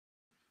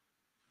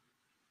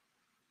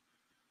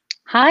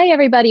Hi,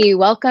 everybody.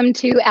 Welcome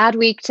to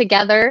Adweek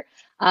Together.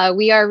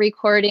 We are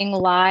recording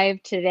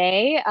live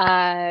today.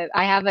 I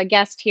have a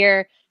guest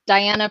here,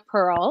 Diana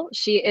Pearl.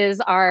 She's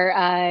our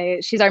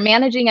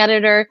managing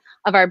editor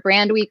of our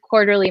Brand Week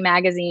quarterly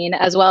magazine,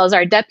 as well as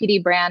our deputy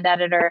brand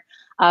editor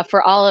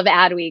for all of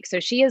Adweek. So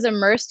she is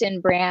immersed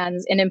in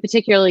brands and in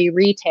particularly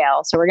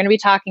retail. So we're going to be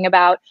talking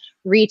about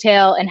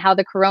retail and how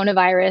the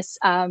coronavirus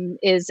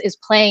is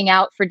playing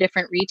out for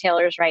different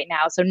retailers right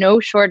now. So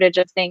no shortage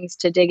of things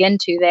to dig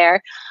into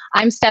there.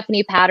 I'm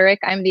Stephanie Paterik.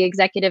 I'm the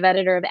executive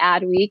editor of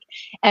Adweek,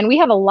 and we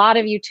have a lot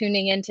of you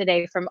tuning in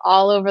today from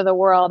all over the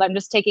world. I'm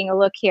just taking a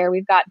look here.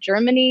 We've got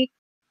Germany,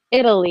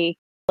 Italy,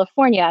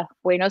 California,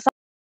 Buenos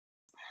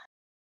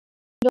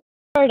Aires,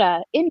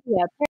 Florida, India,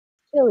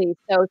 Paris, Chile.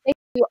 So thank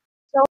you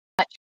so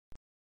much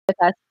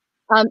with us.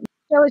 This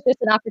show is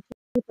just an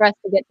opportunity for us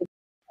to get together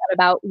at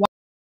about 1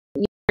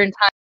 Eastern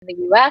time in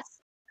the U.S.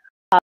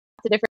 Lots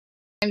of different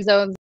time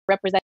zones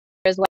represented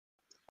as well.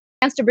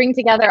 Chance to bring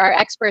together our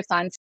experts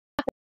on staff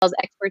as well as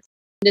experts in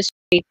the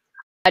industry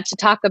to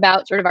talk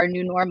about sort of our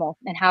new normal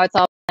and how it's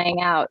all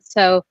playing out.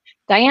 So,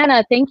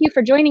 Diana, thank you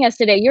for joining us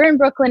today. You're in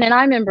Brooklyn and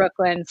I'm in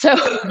Brooklyn, so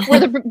we're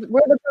the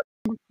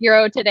Brooklyn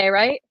Bureau today,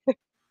 right?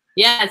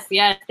 Yes.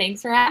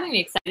 Thanks for having me.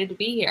 Excited to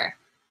be here.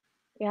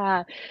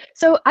 Yeah.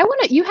 So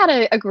you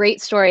had a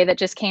great story that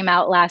just came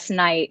out last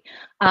night.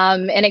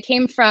 And it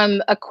came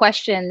from a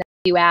question that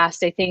you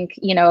asked, I think,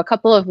 a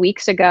couple of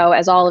weeks ago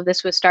as all of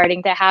this was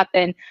starting to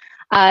happen.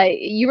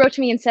 You wrote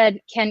to me and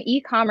said, can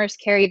e-commerce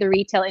carry the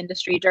retail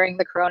industry during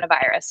the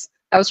coronavirus?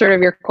 That was sort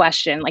of your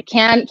question. Like,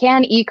 can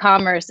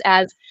e-commerce,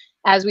 as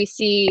we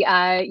see,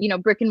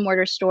 brick and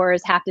mortar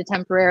stores have to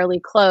temporarily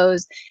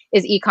close,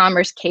 is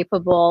e-commerce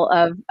capable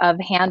of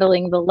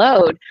handling the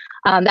load?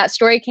 That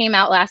story came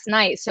out last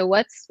night. So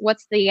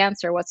what's the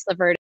answer? What's the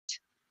verdict?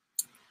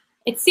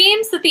 It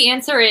seems that the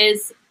answer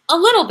is a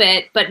little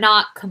bit, but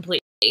not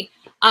completely.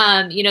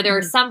 There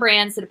are some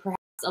brands that are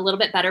perhaps a little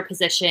bit better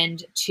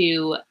positioned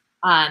to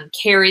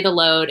carry the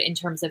load in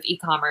terms of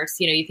e-commerce.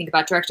 You think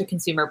about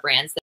direct-to-consumer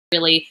brands that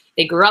really,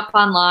 they grew up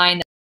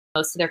online.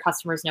 Most of their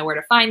customers know where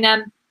to find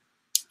them.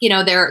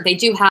 They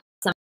do have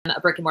some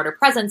brick and mortar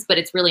presence, but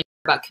it's really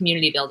about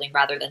community building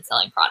rather than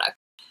selling product.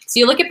 So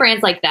you look at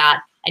brands like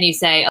that and you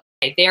say,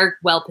 okay, they're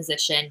well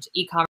positioned.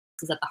 E-commerce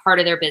is at the heart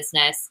of their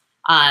business.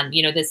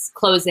 This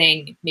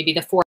closing, maybe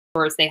the 4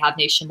 stores they have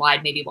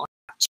nationwide, maybe won't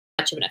have too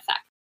much of an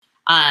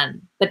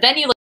effect. But then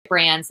you look at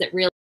brands that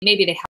really,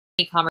 maybe they have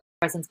e-commerce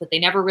presence, but they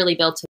never really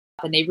built it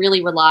up and they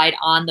really relied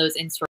on those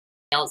in-store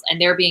sales, and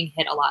they're being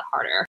hit a lot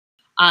harder.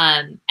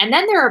 And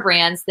then there are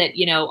brands that,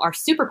 are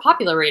super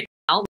popular right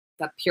now,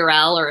 like a Pier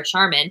or a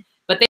Charmin,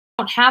 but they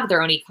don't have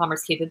their own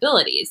e-commerce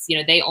capabilities.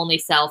 They only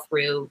sell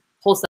through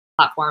wholesale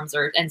platforms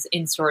or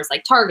in stores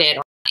like Target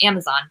or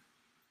Amazon.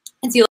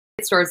 And so you look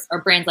at stores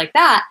or brands like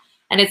that,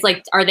 and it's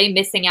like, are they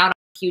missing out on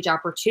a huge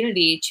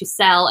opportunity to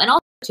sell and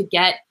also to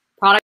get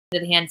products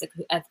into the hands of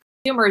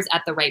consumers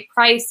at the right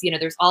price?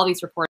 There's all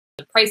these reports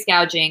of price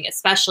gouging,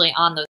 especially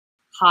on those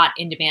hot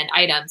in-demand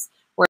items.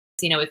 Whereas,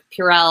 if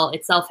Purell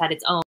itself had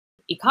its own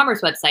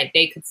e-commerce website,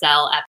 they could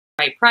sell at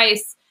the right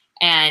price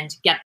and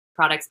get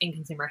products in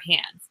consumer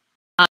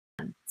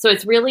hands. So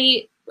it's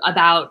really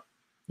about,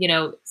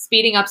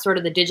 speeding up sort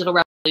of the digital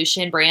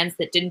revolution. Brands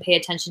that didn't pay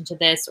attention to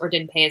this or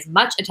didn't pay as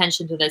much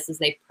attention to this as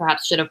they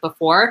perhaps should have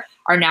before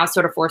are now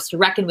sort of forced to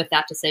reckon with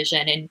that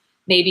decision and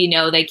maybe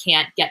know they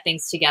can't get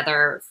things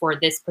together for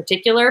this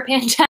particular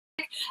pandemic.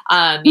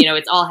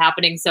 It's all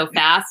happening so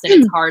fast and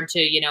it's hard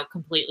to,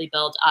 completely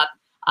build up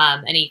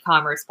an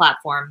e-commerce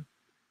platform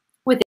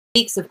within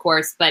weeks, of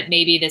course, but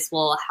maybe this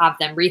will have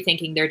them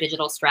rethinking their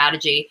digital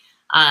strategy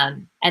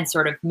and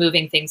sort of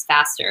moving things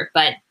faster.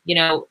 But,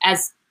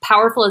 as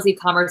powerful as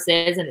e-commerce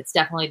is, and it's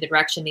definitely the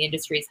direction the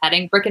industry is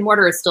heading, brick and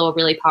mortar is still a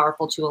really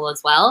powerful tool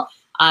as well.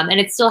 And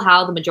it's still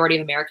how the majority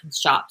of Americans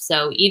shop.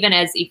 So even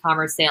as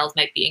e-commerce sales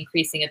might be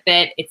increasing a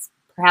bit, it's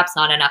perhaps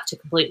not enough to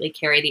completely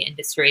carry the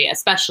industry,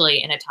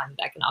 especially in a time of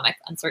economic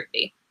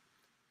uncertainty.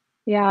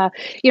 Yeah,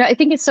 I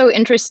think it's so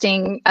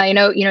interesting. I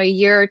know, a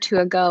year or two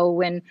ago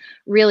when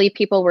really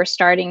people were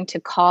starting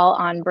to call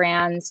on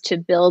brands to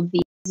build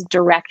these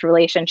direct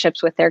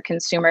relationships with their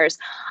consumers,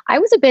 I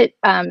was a bit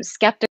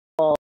skeptical,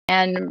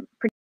 and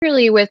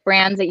particularly with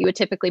brands that you would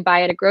typically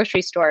buy at a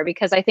grocery store,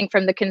 because I think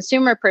from the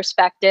consumer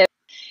perspective,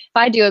 if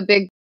I do a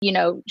big,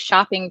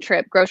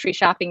 grocery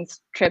shopping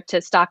trip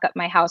to stock up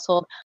my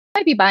household, I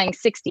might be buying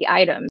 60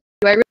 items.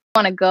 Do I really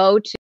want to go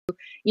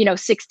to,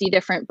 60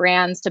 different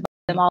brands to buy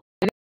them all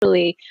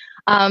individually?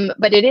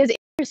 But it is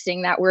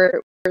interesting that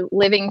we're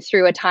living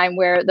through a time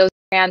where those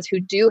brands who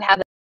do have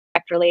a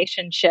direct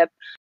relationship,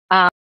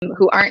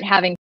 who aren't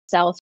having to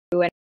sell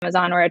through an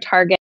Amazon or a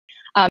Target,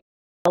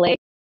 like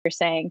you're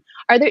saying,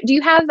 are there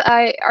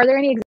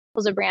any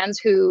examples of brands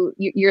who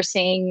you're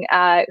seeing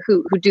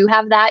who do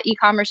have that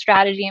e-commerce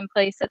strategy in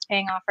place that's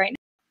paying off right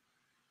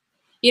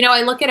now?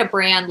 I look at a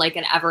brand like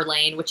an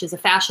Everlane, which is a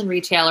fashion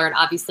retailer, and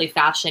obviously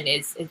fashion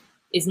is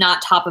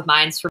not top of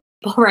mind for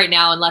people right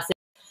now unless it's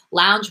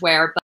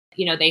loungewear, but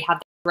they have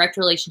a direct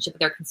relationship with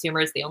their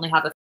consumers. They only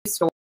have a few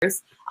stores.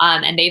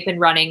 and they've been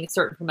running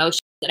certain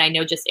promotions. And I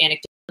know just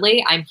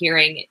anecdotally, I'm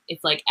hearing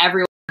it's like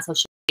everyone on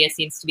social media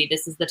seems to be,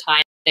 this is the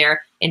time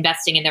they're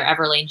investing in their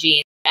Everlane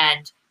jeans.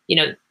 And,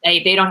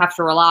 they don't have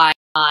to rely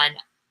on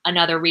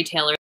another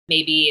retailer.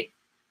 Maybe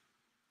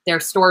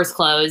their store's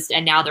closed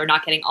and now they're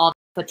not getting all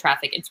the foot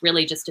traffic. It's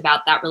really just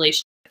about that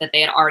relationship that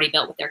they had already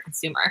built with their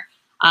consumer.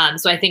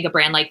 So I think a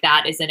brand like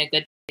that is in a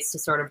good place to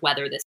sort of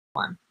weather this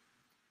storm.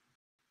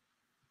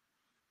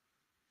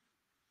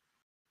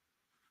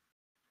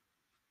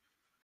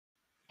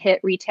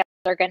 Hit retailers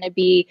are going to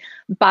be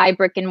by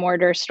brick and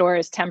mortar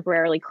stores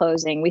temporarily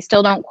closing. We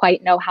still don't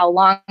quite know how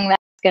long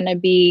that's going to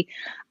be.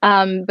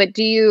 But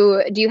do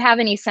you have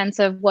any sense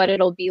of what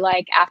it'll be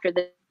like after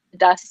the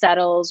dust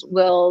settles?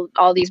 Will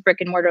all these brick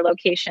and mortar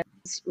locations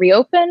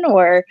reopen,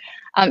 or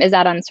is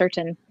that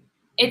uncertain?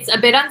 It's a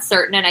bit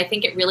uncertain, and I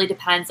think it really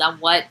depends on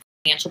what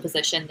financial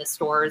position the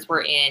stores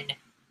were in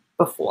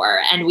before.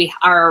 And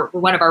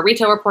one of our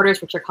retail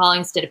reporters, Richard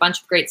Collins, did a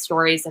bunch of great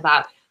stories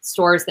about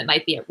stores that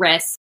might be at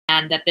risk,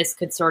 and that this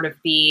could sort of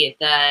be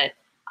the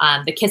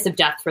kiss of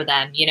death for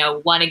them.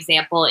 One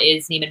example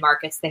is Neiman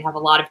Marcus. They have a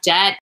lot of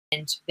debt,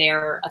 and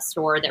they're a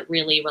store that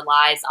really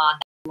relies on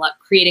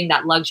creating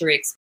that luxury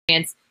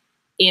experience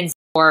in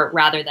store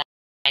rather than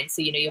online.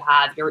 So, you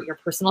have your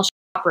personal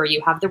shopper,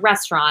 you have the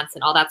restaurants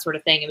and all that sort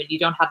of thing. And when you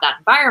don't have that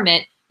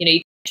environment, you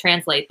can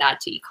translate that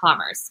to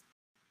e-commerce.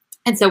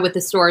 And so with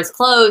the stores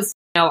closed,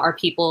 are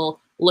people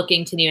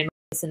looking to Neiman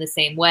Marcus in the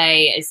same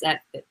way? Is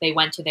that they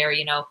went to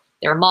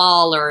their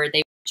mall, or they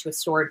went to a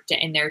store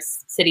in their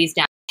cities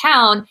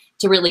downtown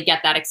to really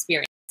get that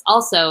experience?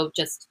 Also,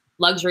 just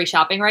luxury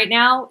shopping right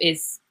now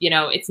is,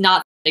 it's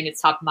not something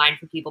that's top of mind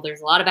for people.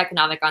 There's a lot of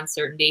economic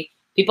uncertainty.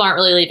 People aren't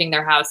really leaving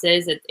their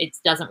houses. It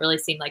doesn't really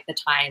seem like the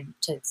time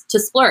to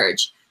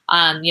splurge.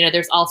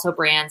 There's also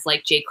brands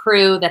like J.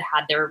 Crew that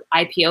had their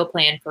IPO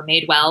plan for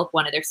Madewell,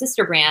 one of their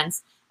sister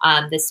brands,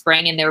 this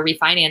spring, and their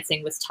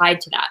refinancing was tied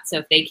to that. So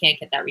if they can't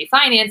get that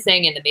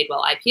refinancing and the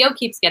Madewell IPO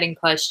keeps getting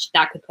pushed,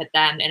 that could put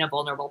them in a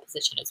vulnerable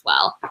position as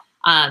well.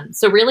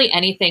 So really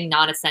anything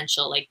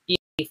non-essential like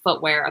beauty,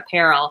 footwear,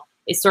 apparel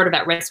is sort of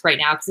at risk right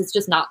now because it's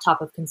just not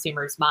top of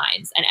consumers'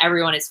 minds, and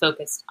everyone is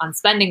focused on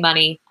spending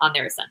money on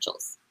their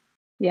essentials.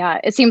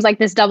 Yeah, it seems like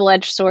this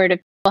double-edged sword. If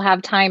people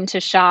have time to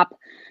shop,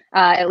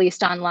 at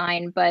least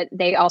online, but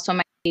they also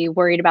might be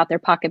worried about their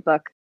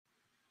pocketbook.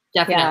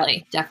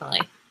 Definitely.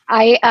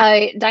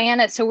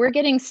 Diana, so we're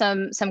getting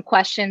some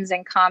questions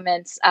and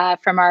comments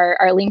from our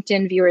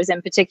LinkedIn viewers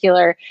in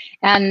particular,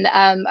 and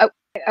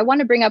I want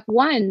to bring up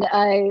one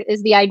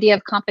is the idea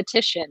of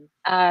competition.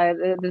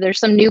 There's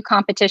some new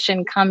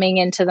competition coming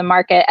into the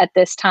market at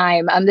this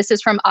time. This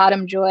is from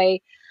Autumn Joy,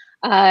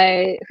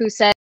 who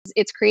says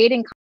it's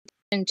creating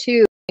competition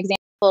too. An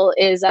example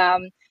is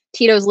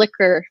Tito's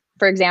Liquor,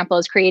 for example,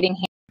 is creating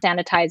hand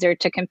sanitizer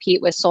to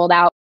compete with sold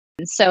out.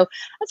 So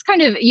that's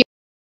kind of,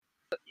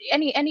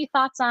 any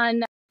thoughts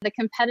on the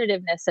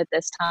competitiveness at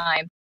this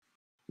time?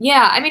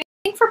 Yeah, I mean,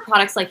 I think for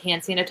products like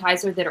hand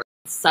sanitizer that are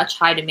in such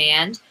high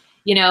demand,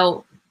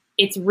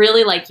 it's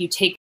really like you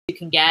take what you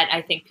can get.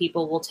 I think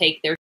people will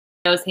take their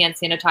hand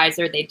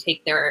sanitizer, they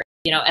take their,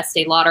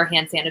 Estee Lauder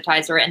hand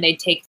sanitizer, and they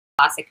take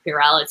classic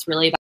Purell. It's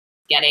really about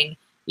getting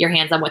your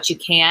hands on what you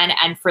can.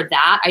 And for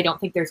that, I don't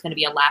think there's going to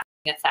be a lasting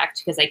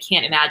effect, because I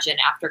can't imagine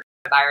after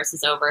coronavirus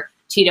is over,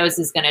 Tito's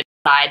is going to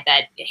decide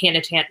that hand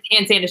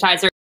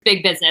sanitizer is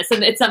big business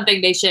and it's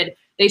something they should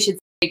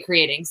stay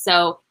creating.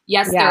 So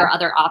yes, There are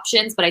other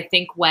options, but I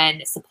think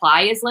when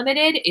supply is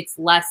limited, it's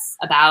less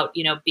about,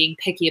 being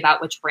picky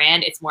about which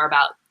brand. It's more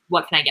about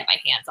what can I get my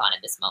hands on in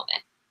this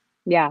moment.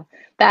 Yeah,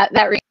 that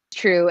rings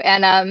true.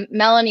 And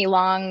Melanie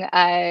Long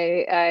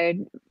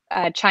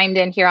chimed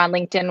in here on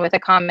LinkedIn with a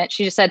comment.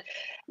 She just said,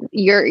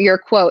 your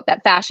quote,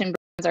 that fashion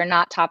brands are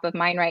not top of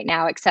mind right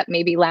now, except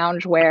maybe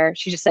loungewear.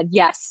 She just said,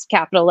 yes,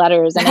 capital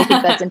letters. And I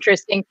think that's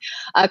interesting.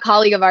 A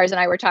colleague of ours and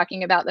I were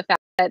talking about the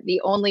fact that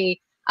the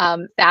only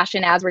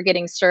fashion ads we're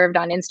getting served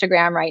on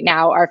Instagram right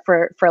now are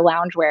for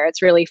loungewear.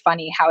 It's really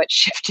funny how it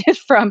shifted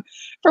from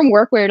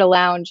workwear to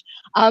lounge.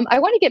 I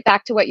want to get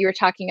back to what you were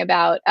talking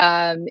about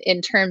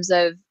in terms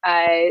of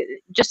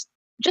just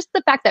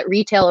the fact that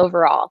retail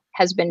overall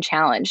has been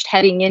challenged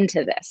heading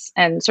into this,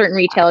 and certain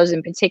retailers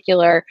in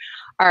particular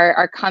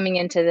are coming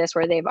into this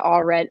where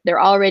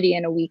they're already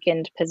in a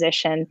weakened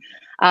position.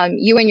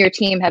 You and your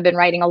team have been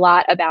writing a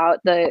lot about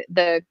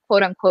the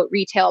quote unquote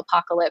retail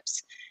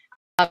apocalypse,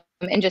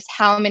 and just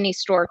how many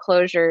store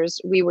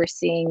closures we were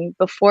seeing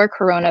before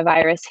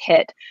coronavirus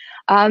hit.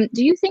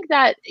 Do you think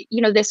that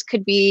this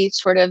could be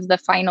sort of the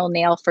final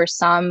nail for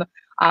some?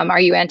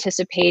 Are you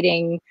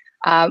anticipating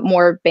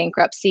more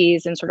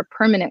bankruptcies and sort of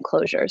permanent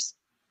closures?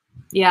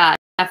 Yeah,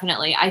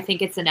 definitely. I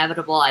think it's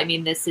inevitable. I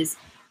mean, this is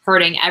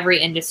hurting every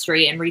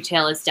industry, and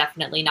retail is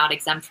definitely not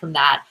exempt from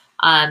that.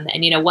 And,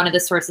 one of the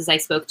sources I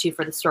spoke to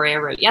for the story I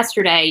wrote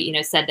yesterday,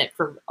 said that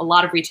for a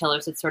lot of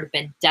retailers, it's sort of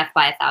been death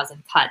by a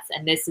thousand cuts.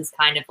 And this is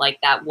kind of like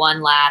that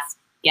one last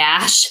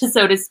gash,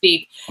 so to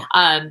speak,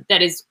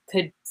 that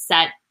could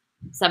set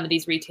some of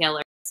these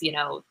retailers,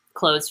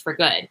 closed for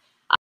good.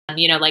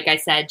 Like I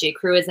said, J.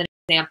 Crew is an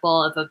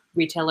example of a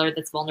retailer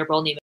that's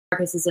vulnerable. Neiman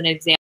Marcus is an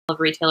example of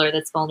a retailer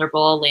that's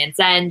vulnerable. Lands'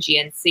 End,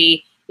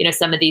 GNC,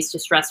 some of these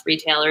distressed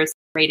retailers,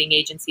 rating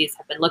agencies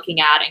have been looking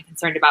at and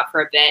concerned about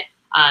for a bit.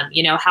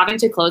 Having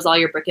to close all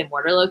your brick and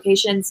mortar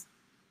locations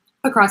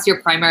across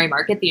your primary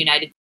market, the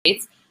United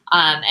States,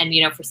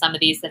 and for some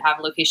of these that have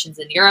locations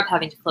in Europe,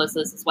 having to close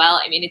those as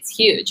well. I mean, it's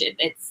huge.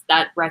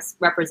 That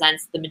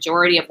represents the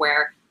majority of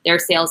where their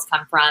sales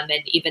come from.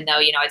 And even though,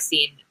 I've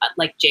seen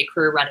like J.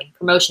 Crew running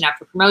promotion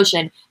after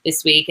promotion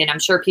this week, and I'm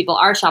sure people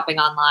are shopping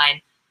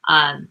online,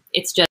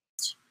 it's just,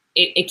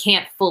 it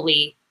can't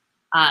fully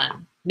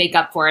make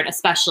up for it,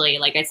 especially,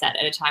 like I said,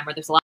 at a time where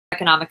there's a lot of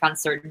economic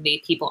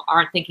uncertainty. People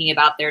aren't thinking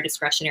about their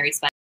discretionary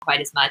spending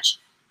quite as much.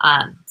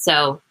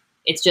 So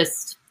it's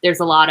just, there's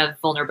a lot of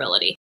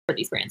vulnerability for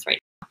these brands right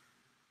now.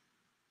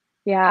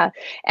 Yeah.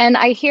 And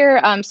I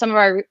hear some of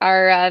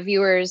our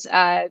viewers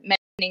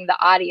mentioning the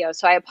audio.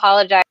 So I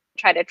apologize,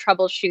 try to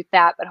troubleshoot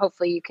that, but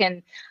hopefully you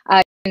can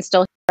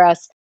still hear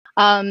us.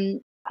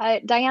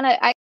 Diana,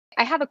 I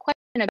have a question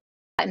about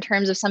that in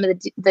terms of some of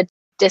the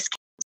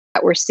discounts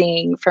that we're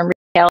seeing from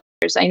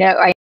retailers. I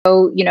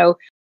know,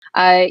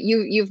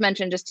 you've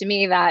mentioned just to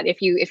me that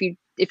if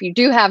you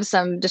do have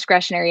some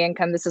discretionary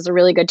income, this is a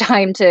really good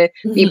time to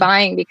be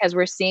buying, because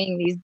we're seeing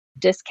these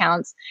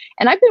discounts.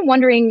 And I've been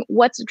wondering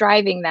what's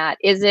driving that.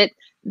 Is it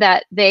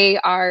that they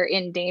are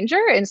in danger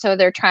and so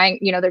they're trying,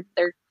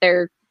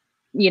 they're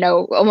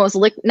almost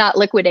not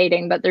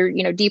liquidating, but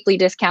they're deeply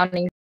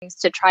discounting things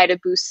to try to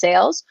boost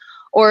sales?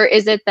 Or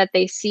is it that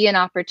they see an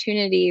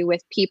opportunity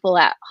with people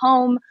at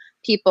home,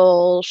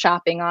 people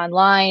shopping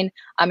online,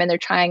 and they're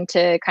trying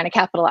to kind of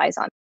capitalize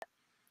on it?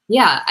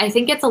 Yeah, I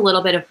think it's a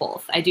little bit of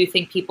both. I do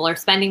think people are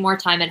spending more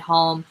time at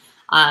home.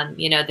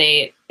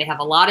 They have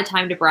a lot of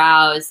time to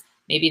browse.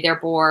 Maybe they're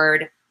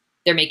bored.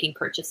 They're making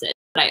purchases.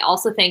 But I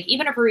also think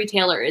even if a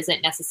retailer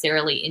isn't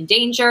necessarily in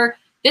danger,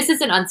 this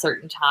is an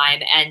uncertain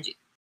time, and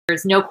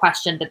there's no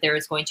question that there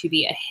is going to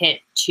be a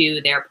hit to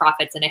their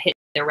profits and a hit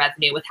to their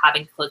revenue with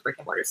having to close brick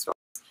and mortar stores.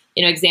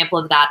 Example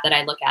of that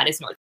I look at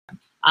is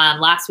Nordstrom.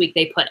 Last week,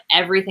 they put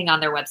everything on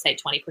their website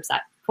 25%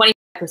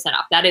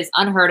 off. That is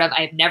unheard of.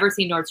 I have never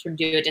seen Nordstrom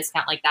do a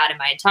discount like that in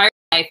my entire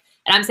life.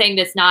 And I'm saying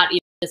this not even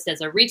just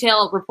as a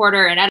retail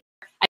reporter and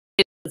editor, I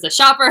think as a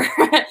shopper.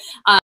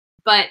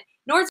 But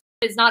Nordstrom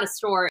is not a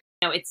store.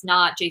 It's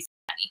not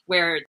JCPenney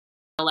where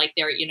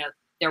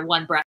they're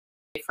one breath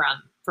away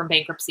from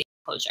bankruptcy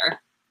and closure.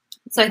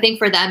 So I think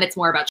for them, it's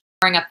more about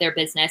shoring up their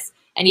business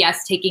and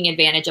yes, taking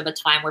advantage of a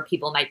time where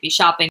people might be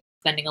shopping,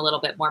 spending a little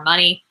bit more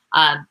money.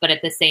 But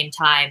at the same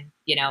time,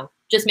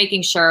 just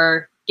making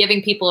sure,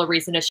 giving people a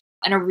reason to shop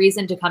and a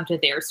reason to come to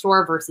their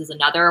store versus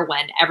another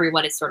when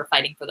everyone is sort of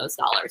fighting for those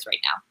dollars right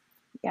now.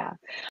 Yeah.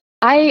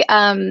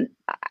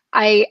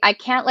 I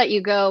can't let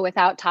you go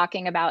without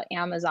talking about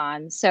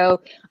Amazon.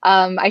 So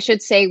I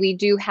should say we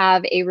do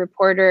have a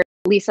reporter,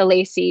 Lisa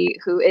Lacey,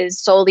 who is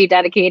solely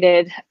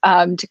dedicated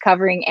to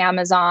covering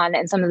Amazon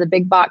and some of the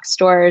big box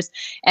stores.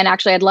 And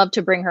actually, I'd love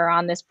to bring her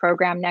on this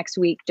program next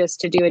week just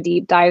to do a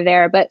deep dive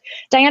there. But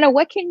Diana,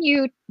 what can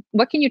you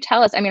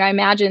tell us? I mean, I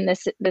imagine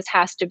this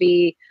has to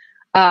be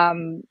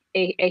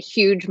a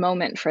huge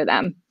moment for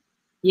them.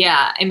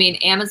 Yeah, I mean,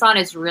 Amazon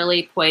is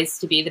really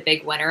poised to be the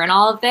big winner in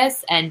all of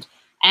this, and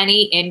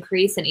any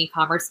increase in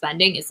e-commerce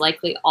spending is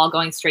likely all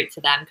going straight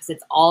to them because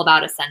it's all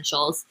about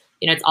essentials.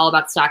 It's all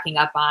about stocking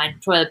up on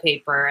toilet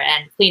paper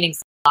and cleaning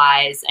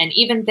supplies and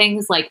even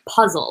things like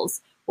puzzles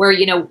where,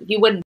 you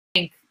wouldn't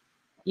think,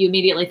 you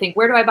immediately think,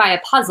 where do I buy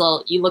a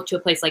puzzle? You look to a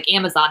place like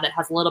Amazon that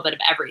has a little bit of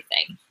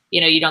everything.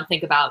 You don't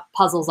think about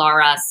Puzzles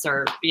R Us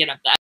or,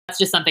 that's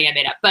just something I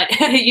made up, but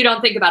you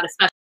don't think about a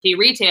specialty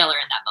retailer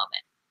in that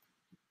moment.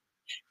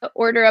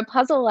 Order a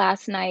puzzle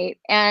last night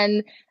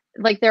and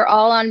they're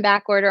all on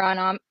back order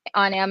on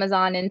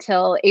Amazon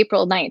until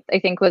April 9th, I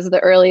think was the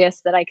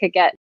earliest that I could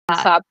get a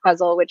sob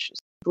puzzle, which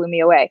blew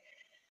me away.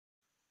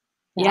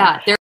 Yeah,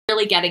 they're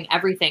really getting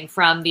everything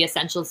from the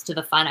essentials to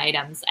the fun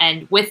items.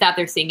 And with that,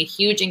 they're seeing a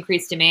huge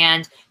increased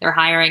demand. They're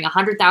hiring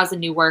 100,000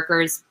 new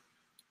workers,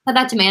 but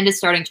that demand is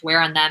starting to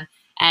wear on them.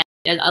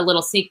 And a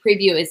little sneak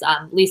preview is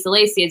Lisa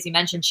Lacey, as you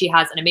mentioned, she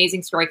has an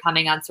amazing story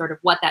coming on sort of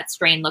what that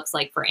strain looks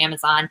like for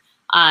Amazon.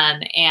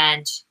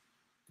 And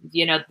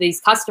these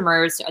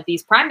customers,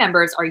 these Prime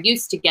members are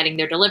used to getting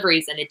their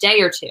deliveries in a day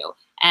or two.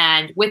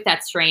 And with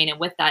that strain and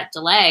with that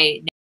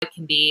delay, now it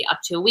can be up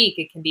to a week.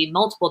 It can be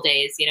multiple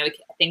days.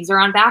 Things are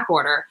on back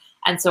order.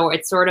 And so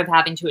it's sort of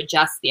having to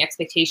adjust the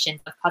expectations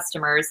of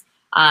customers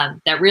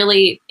that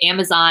really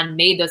Amazon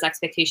made those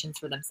expectations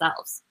for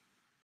themselves.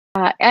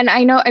 And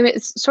I know,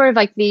 it's sort of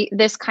like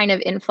this kind of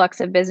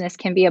influx of business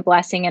can be a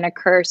blessing and a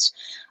curse.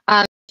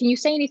 Can you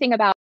say anything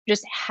about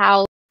just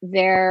how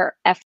their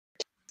effort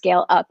to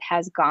scale up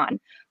has gone,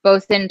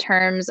 both in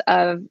terms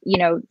of,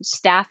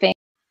 staffing,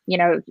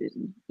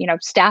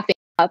 staffing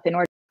up in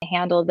order to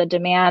handle the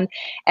demand,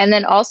 and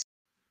then also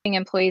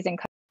employees and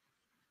customers?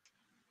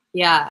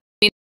 Yeah,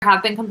 there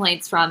have been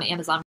complaints from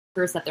Amazon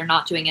workers that they're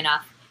not doing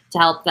enough to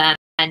help them.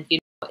 And,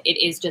 it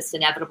is just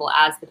inevitable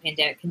as the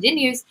pandemic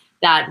continues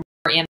that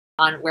more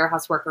Amazon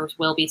warehouse workers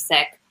will be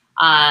sick.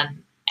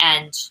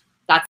 And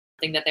that's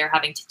something that they're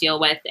having to deal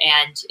with.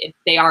 And if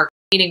they are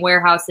cleaning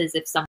warehouses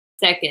if someone's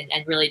sick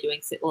and really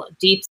doing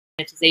deep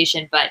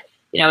sanitization, but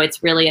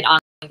it's really an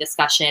ongoing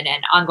discussion,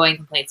 and ongoing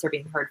complaints are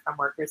being heard from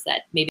workers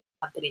that maybe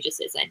the company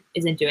just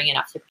isn't doing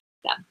enough to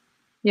protect them.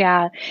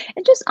 Yeah.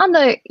 And just on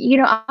the,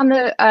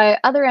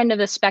 other end of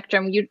the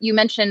spectrum, you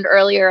mentioned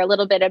earlier a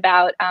little bit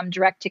about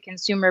direct to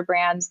consumer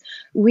brands.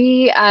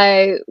 We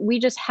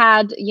just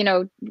had,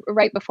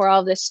 right before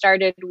all of this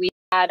started, we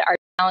had our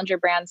Challenger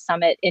Brand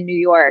Summit in New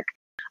York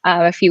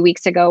a few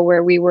weeks ago,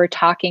 where we were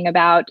talking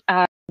about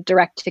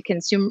direct to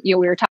consumer, we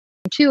were talking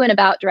to and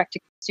about direct to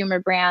consumer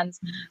brands,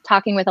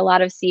 talking with a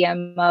lot of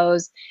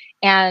CMOs,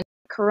 and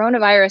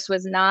coronavirus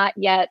was not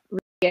yet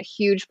really a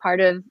huge part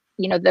of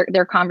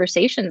their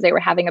conversations they were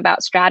having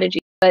about strategy.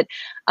 But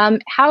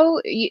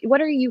what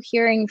are you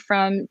hearing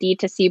from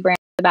D2C brands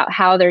about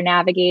how they're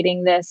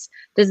navigating this?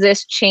 Does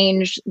this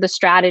change the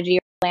strategy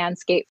or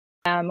landscape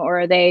for them, or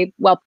are they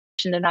well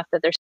positioned enough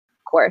that they're staying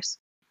the course?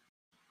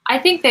 I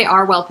think they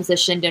are well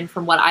positioned, and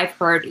from what I've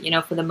heard,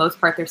 for the most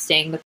part, they're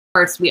staying the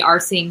course. We are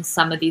seeing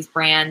some of these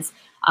brands,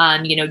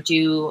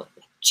 do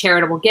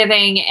charitable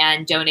giving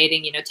and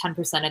donating,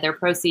 10% of their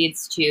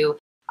proceeds to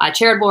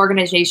charitable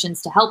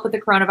organizations to help with the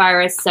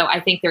coronavirus. So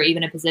I think they're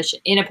even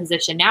in a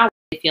position now where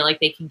they feel like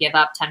they can give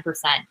up 10%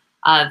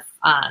 of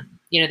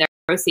their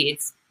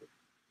proceeds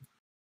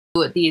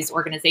to these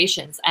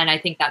organizations. And I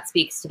think that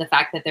speaks to the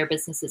fact that their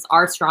businesses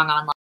are strong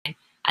online,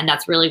 and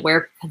that's really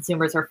where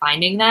consumers are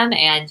finding them.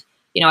 And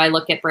I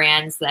look at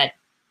brands that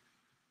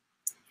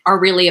are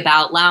really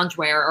about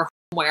loungewear or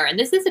homeware, and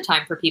this is a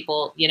time for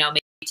people maybe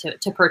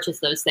to purchase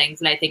those things.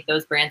 And I think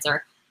those brands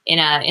are in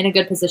a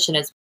good position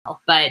as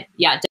well. But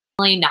yeah,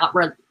 definitely not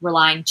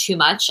relying too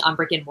much on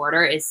brick and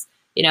mortar is,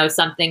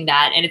 something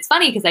that, and it's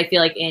funny because I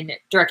feel like in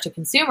direct to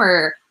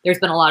consumer, there's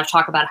been a lot of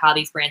talk about how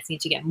these brands need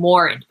to get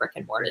more into brick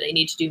and mortar. They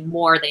need to do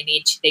more.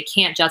 They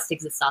can't just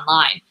exist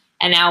online.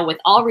 And now with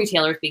all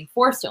retailers being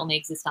forced to only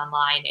exist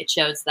online, it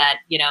shows that,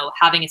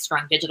 having a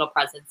strong digital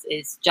presence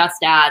is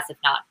just as, if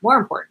not more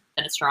important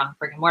than a strong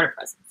brick and mortar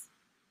presence.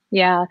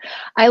 Yeah,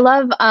 I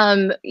love,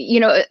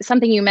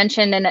 something you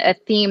mentioned, and a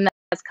theme that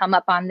has come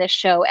up on this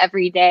show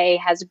every day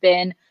has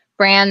been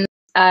brands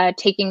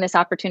taking this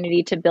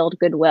opportunity to build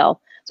goodwill.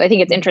 So I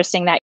think it's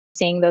interesting that you're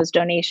seeing those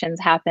donations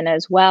happen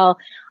as well,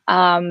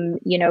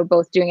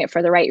 both doing it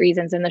for the right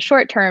reasons in the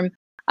short term,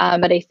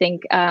 but I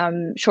think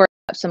short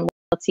up some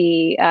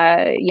loyalty,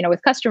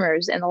 with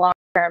customers in the long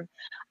term.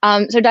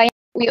 So Diane,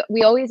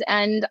 we always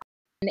end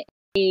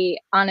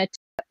on a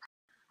tip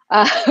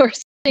or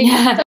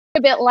something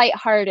a bit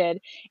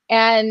lighthearted.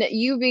 And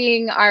you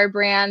being our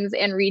brands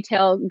and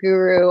retail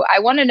guru, I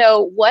want to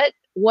know what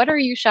are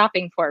you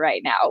shopping for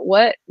right now?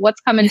 What's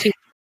coming to you?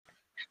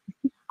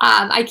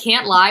 I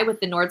can't lie, with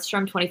the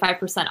Nordstrom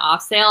 25%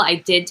 off sale, I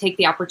did take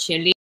the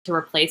opportunity to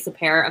replace a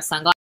pair of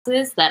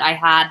sunglasses that I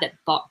had that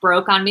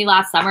broke on me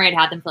last summer. I'd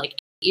had them for like 8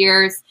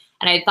 years,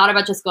 and I thought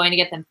about just going to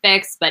get them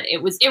fixed, but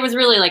it was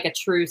really like a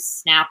true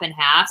snap in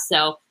half.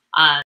 So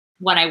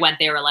when I went,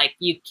 they were like,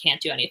 you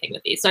can't do anything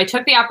with these. So I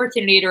took the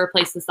opportunity to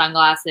replace the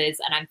sunglasses,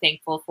 and I'm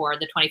thankful for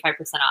the 25%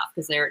 off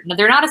because they're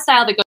not a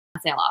style that goes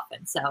on sale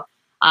often. So,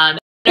 and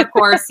of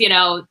course,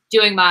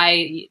 doing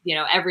my,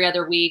 every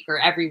other week or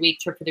every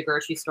week trip to the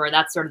grocery store,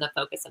 that's sort of the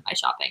focus of my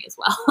shopping as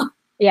well.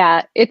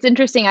 Yeah, it's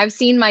interesting. I've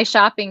seen my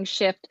shopping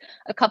shift.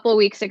 A couple of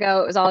weeks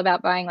ago, it was all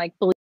about buying like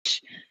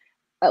bleach.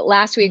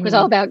 Last week was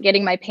all about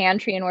getting my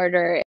pantry in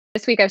order.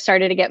 This week, I've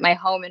started to get my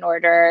home in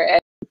order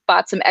and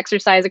bought some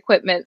exercise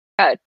equipment,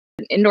 an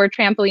indoor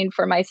trampoline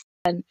for my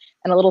son,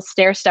 and a little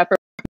stair stepper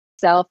for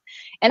myself.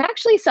 And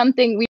actually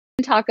something we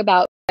didn't talk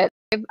about, but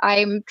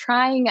I'm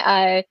trying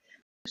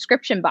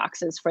subscription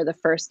boxes for the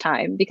first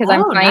time because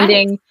I'm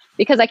finding,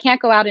 because I can't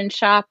go out and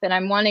shop, and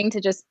I'm wanting to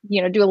just,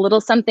 do a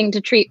little something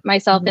to treat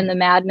myself in the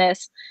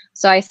madness.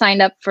 So I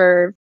signed up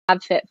for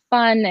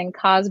FabFitFun and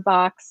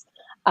CosBox.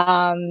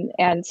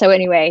 And so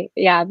anyway,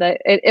 yeah,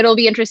 it'll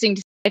be interesting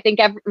to see. I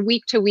think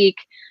week to week,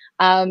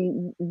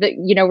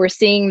 we're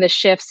seeing the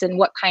shifts in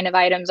what kind of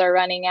items are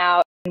running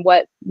out and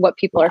what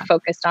people are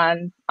focused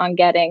on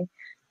getting.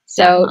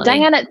 So definitely.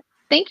 Diana,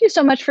 thank you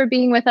so much for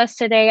being with us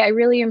today. I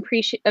really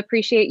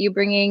appreciate you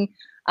bringing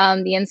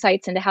the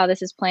insights into how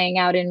this is playing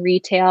out in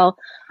retail.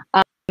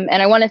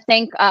 And I want to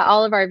thank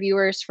all of our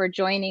viewers for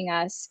joining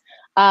us.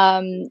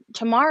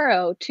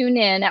 Tomorrow, tune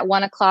in at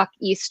 1:00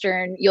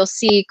 Eastern. You'll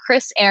see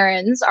Chris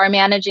Ahrens, our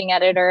managing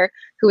editor,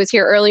 who was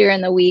here earlier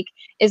in the week,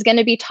 is going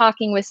to be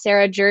talking with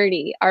Sarah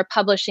Jurdy, our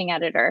publishing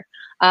editor.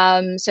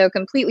 So a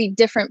completely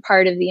different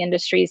part of the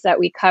industries that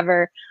we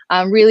cover,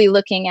 really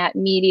looking at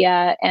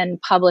media and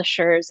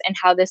publishers and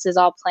how this is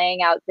all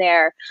playing out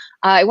there.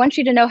 I want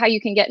you to know how you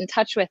can get in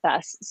touch with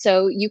us.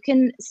 So you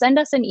can send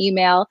us an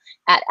email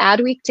at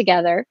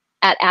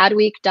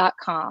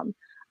adweektogether@adweek.com.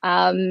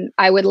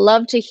 I would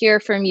love to hear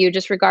from you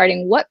just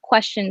regarding what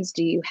questions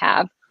do you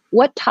have?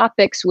 What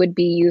topics would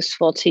be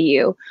useful to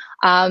you?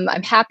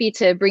 I'm happy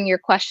to bring your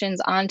questions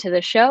onto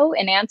the show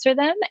and answer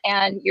them,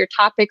 and your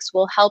topics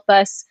will help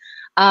us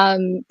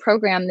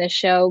program this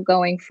show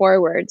going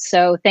forward.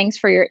 So thanks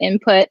for your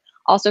input.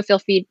 Also, feel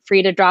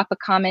free to drop a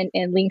comment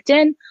in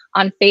LinkedIn,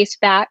 on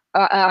Facebook,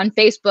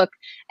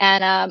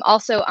 and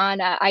also on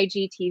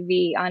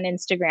IGTV on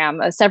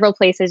Instagram. Several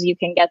places you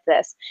can get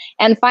this.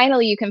 And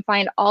finally, you can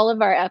find all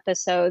of our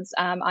episodes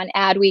on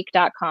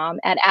adweek.com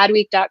at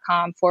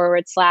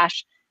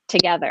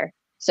adweek.com/together.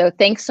 So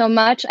thanks so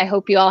much. I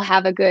hope you all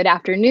have a good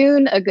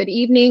afternoon, a good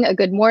evening, a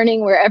good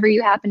morning, wherever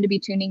you happen to be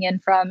tuning in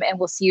from, and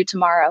we'll see you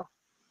tomorrow.